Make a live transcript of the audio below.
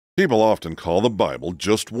People often call the Bible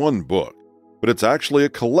just one book, but it's actually a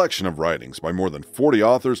collection of writings by more than 40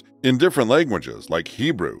 authors in different languages like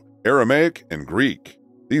Hebrew, Aramaic, and Greek.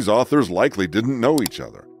 These authors likely didn't know each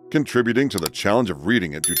other, contributing to the challenge of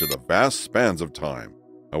reading it due to the vast spans of time.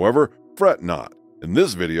 However, fret not. In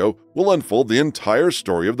this video, we'll unfold the entire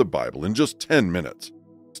story of the Bible in just 10 minutes.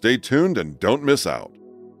 Stay tuned and don't miss out.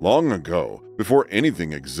 Long ago, before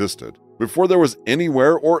anything existed, before there was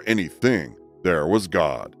anywhere or anything, there was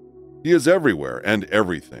God. He is everywhere and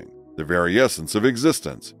everything, the very essence of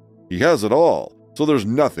existence. He has it all, so there's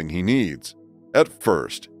nothing he needs. At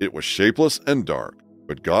first, it was shapeless and dark,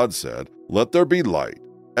 but God said, "Let there be light,"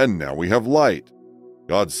 and now we have light.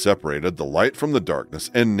 God separated the light from the darkness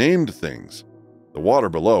and named things. The water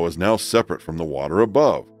below is now separate from the water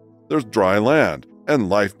above. There's dry land, and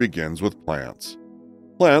life begins with plants.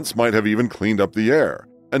 Plants might have even cleaned up the air,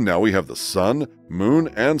 and now we have the sun, moon,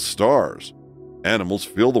 and stars. Animals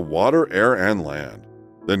fill the water, air, and land.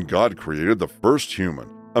 Then God created the first human,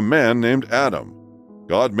 a man named Adam.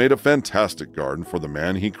 God made a fantastic garden for the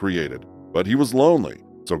man he created, but he was lonely,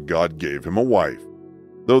 so God gave him a wife.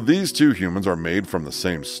 Though these two humans are made from the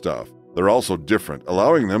same stuff, they're also different,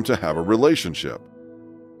 allowing them to have a relationship.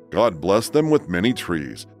 God blessed them with many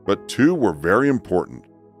trees, but two were very important.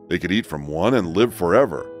 They could eat from one and live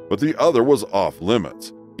forever, but the other was off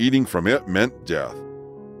limits. Eating from it meant death.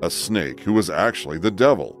 A snake, who was actually the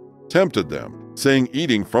devil, tempted them, saying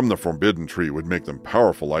eating from the forbidden tree would make them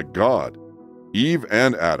powerful like God. Eve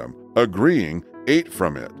and Adam, agreeing, ate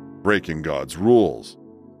from it, breaking God's rules.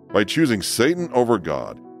 By choosing Satan over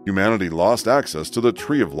God, humanity lost access to the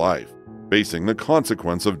tree of life, facing the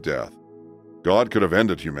consequence of death. God could have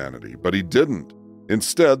ended humanity, but he didn't.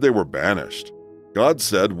 Instead, they were banished. God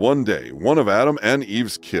said one day one of Adam and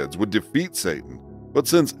Eve's kids would defeat Satan, but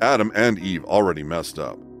since Adam and Eve already messed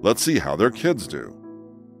up, let's see how their kids do.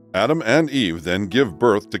 Adam and Eve then give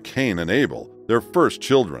birth to Cain and Abel, their first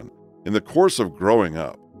children. In the course of growing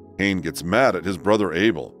up, Cain gets mad at his brother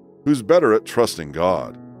Abel, who's better at trusting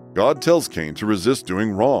God. God tells Cain to resist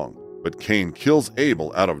doing wrong, but Cain kills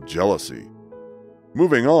Abel out of jealousy.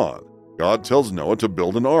 Moving on, God tells Noah to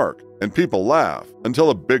build an ark, and people laugh until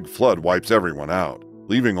a big flood wipes everyone out,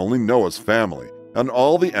 leaving only Noah's family and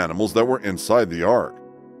all the animals that were inside the ark.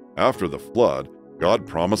 After the flood, God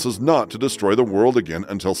promises not to destroy the world again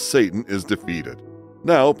until Satan is defeated.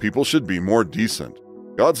 Now people should be more decent.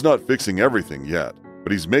 God's not fixing everything yet,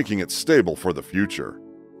 but he's making it stable for the future.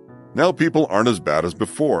 Now people aren't as bad as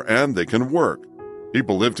before, and they can work.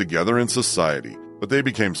 People live together in society, but they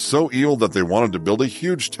became so evil that they wanted to build a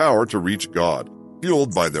huge tower to reach God,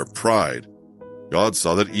 fueled by their pride. God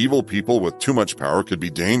saw that evil people with too much power could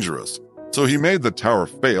be dangerous, so he made the tower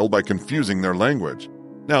fail by confusing their language.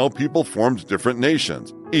 Now people formed different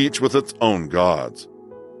nations, each with its own gods.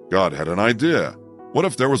 God had an idea. What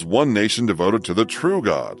if there was one nation devoted to the true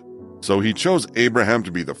God? So he chose Abraham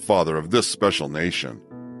to be the father of this special nation.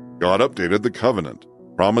 God updated the covenant,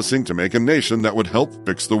 promising to make a nation that would help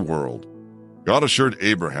fix the world. God assured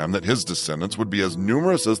Abraham that his descendants would be as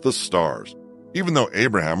numerous as the stars, even though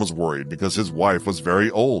Abraham was worried because his wife was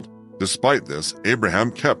very old. Despite this,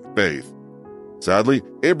 Abraham kept faith. Sadly,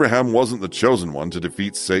 Abraham wasn't the chosen one to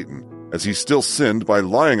defeat Satan, as he still sinned by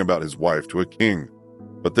lying about his wife to a king.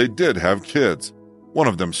 But they did have kids. One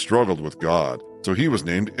of them struggled with God, so he was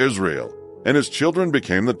named Israel, and his children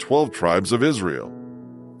became the 12 tribes of Israel.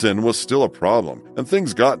 Sin was still a problem, and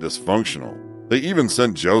things got dysfunctional. They even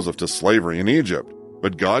sent Joseph to slavery in Egypt,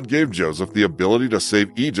 but God gave Joseph the ability to save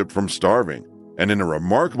Egypt from starving, and in a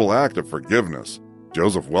remarkable act of forgiveness,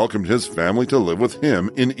 Joseph welcomed his family to live with him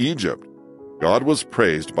in Egypt. God was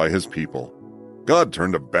praised by his people. God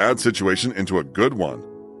turned a bad situation into a good one.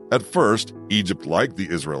 At first, Egypt liked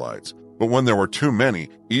the Israelites, but when there were too many,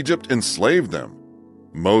 Egypt enslaved them.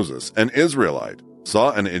 Moses, an Israelite,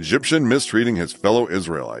 saw an Egyptian mistreating his fellow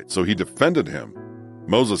Israelite, so he defended him.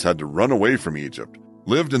 Moses had to run away from Egypt,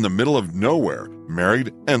 lived in the middle of nowhere,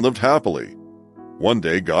 married, and lived happily. One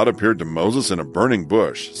day, God appeared to Moses in a burning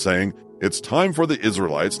bush, saying, "It's time for the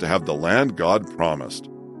Israelites to have the land God promised."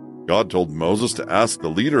 God told Moses to ask the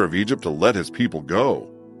leader of Egypt to let his people go.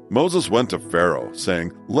 Moses went to Pharaoh,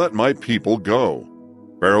 saying, "Let my people go."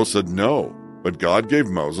 Pharaoh said no, but God gave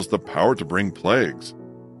Moses the power to bring plagues.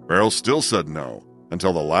 Pharaoh still said no,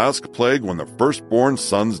 until the last plague when the firstborn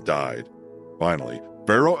sons died. Finally,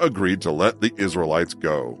 Pharaoh agreed to let the Israelites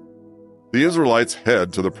go. The Israelites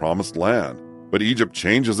head to the promised land, but Egypt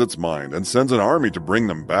changes its mind and sends an army to bring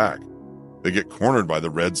them back. They get cornered by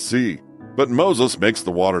the Red Sea, but Moses makes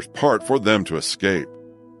the waters part for them to escape.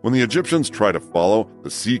 When the Egyptians try to follow, the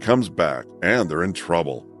sea comes back, and they're in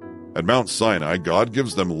trouble. At Mount Sinai, God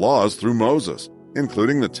gives them laws through Moses,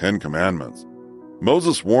 including the 10 Commandments.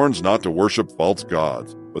 Moses warns not to worship false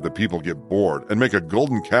gods, but the people get bored and make a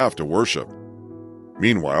golden calf to worship.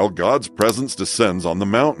 Meanwhile, God's presence descends on the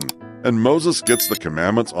mountain, and Moses gets the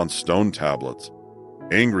commandments on stone tablets.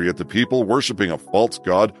 Angry at the people worshiping a false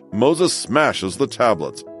god, Moses smashes the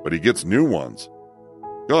tablets, but he gets new ones.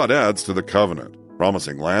 God adds to the covenant,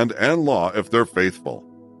 promising land and law if they're faithful.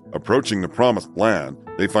 Approaching the promised land,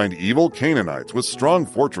 they find evil Canaanites with strong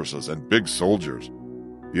fortresses and big soldiers.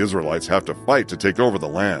 The Israelites have to fight to take over the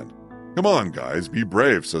land. "Come on, guys, be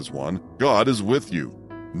brave," says one. "God is with you."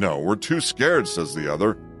 "No, we're too scared," says the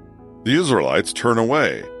other. The Israelites turn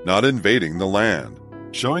away, not invading the land,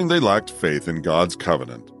 showing they lacked faith in God's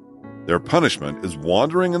covenant. Their punishment is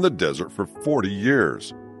wandering in the desert for 40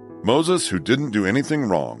 years. Moses, who didn't do anything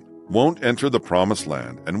wrong, won't enter the promised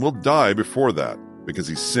land and will die before that because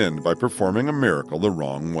he sinned by performing a miracle the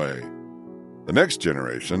wrong way. The next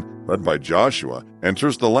generation, led by Joshua,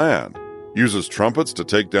 enters the land, uses trumpets to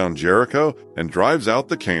take down Jericho, and drives out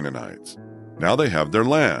the Canaanites. Now they have their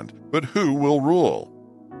land, but who will rule?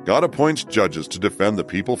 God appoints judges to defend the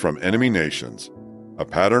people from enemy nations. A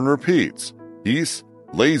pattern repeats: peace,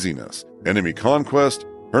 laziness, enemy conquest,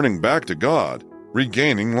 turning back to God,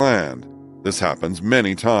 regaining land. This happens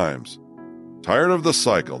many times. Tired of the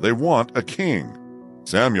cycle, they want a king.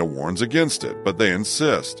 Samuel warns against it, but they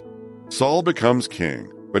insist. Saul becomes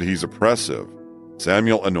king, but he's oppressive.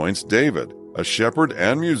 Samuel anoints David, a shepherd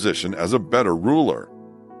and musician, as a better ruler.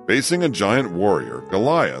 Facing a giant warrior,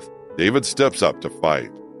 Goliath, David steps up to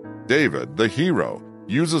fight. David, the hero,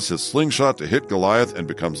 uses his slingshot to hit Goliath and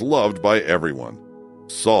becomes loved by everyone.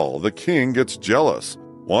 Saul, the king, gets jealous,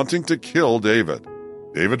 wanting to kill David.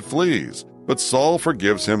 David flees, but Saul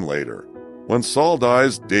forgives him later. When Saul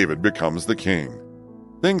dies, David becomes the king.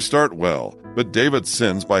 Things start well, but David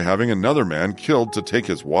sins by having another man killed to take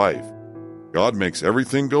his wife. God makes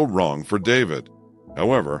everything go wrong for David.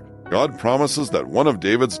 However, God promises that one of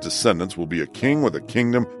David's descendants will be a king with a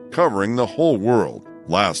kingdom covering the whole world,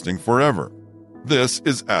 lasting forever. This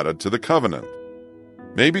is added to the covenant.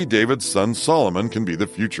 Maybe David's son Solomon can be the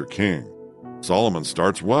future king. Solomon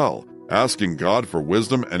starts well, asking God for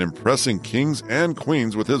wisdom and impressing kings and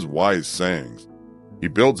queens with his wise sayings. He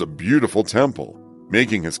builds a beautiful temple,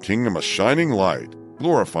 making his kingdom a shining light,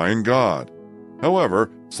 glorifying God. However,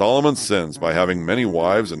 Solomon sins by having many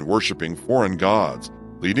wives and worshiping foreign gods,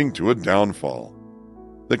 leading to a downfall.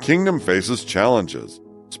 The kingdom faces challenges,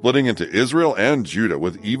 splitting into Israel and Judah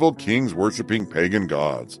with evil kings worshiping pagan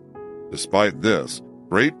gods. Despite this,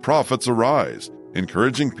 great prophets arise,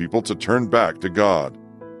 encouraging people to turn back to God.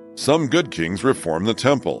 Some good kings reform the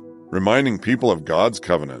temple, reminding people of God's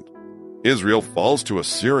covenant. Israel falls to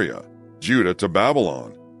Assyria, Judah to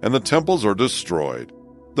Babylon, and the temples are destroyed.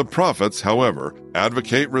 The prophets, however,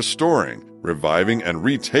 advocate restoring, reviving, and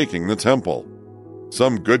retaking the temple.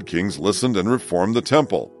 Some good kings listened and reformed the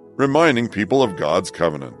temple, reminding people of God's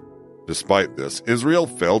covenant. Despite this, Israel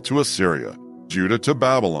fell to Assyria, Judah to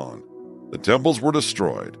Babylon. The temples were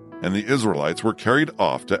destroyed, and the Israelites were carried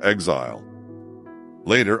off to exile.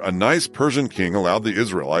 Later, a nice Persian king allowed the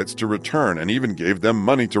Israelites to return and even gave them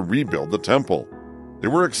money to rebuild the temple. They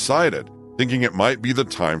were excited, thinking it might be the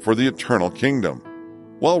time for the eternal kingdom.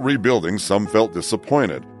 While rebuilding, some felt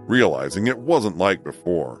disappointed, realizing it wasn't like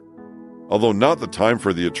before. Although not the time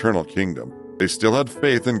for the eternal kingdom, they still had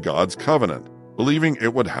faith in God's covenant, believing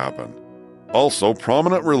it would happen. Also,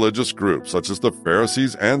 prominent religious groups such as the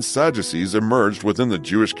Pharisees and Sadducees emerged within the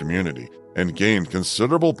Jewish community and gained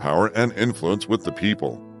considerable power and influence with the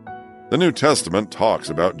people. The New Testament talks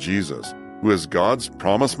about Jesus, who is God's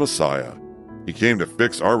promised Messiah. He came to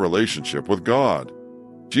fix our relationship with God.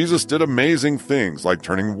 Jesus did amazing things like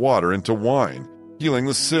turning water into wine, healing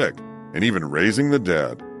the sick, and even raising the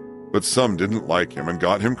dead. But some didn't like him and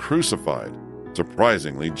got him crucified.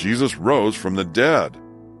 Surprisingly, Jesus rose from the dead.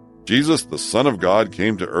 Jesus, the Son of God,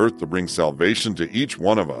 came to earth to bring salvation to each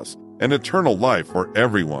one of us and eternal life for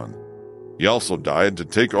everyone. He also died to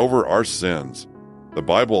take over our sins. The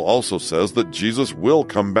Bible also says that Jesus will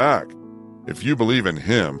come back. If you believe in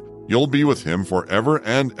him, you'll be with him forever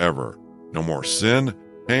and ever. No more sin,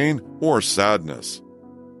 pain, or sadness.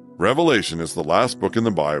 Revelation is the last book in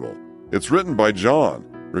the Bible. It's written by John,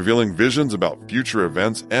 revealing visions about future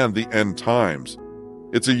events and the end times.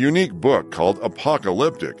 It's a unique book called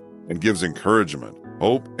Apocalyptic and gives encouragement,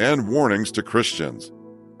 hope, and warnings to Christians.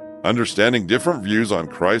 Understanding different views on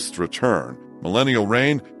Christ's return, millennial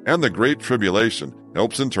reign, and the Great Tribulation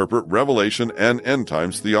helps interpret Revelation and end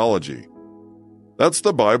times theology. That's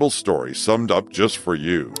the Bible story summed up just for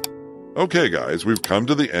you. Okay guys, we've come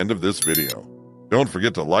to the end of this video. Don't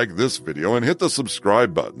forget to like this video and hit the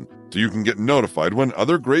subscribe button so you can get notified when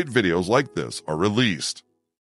other great videos like this are released.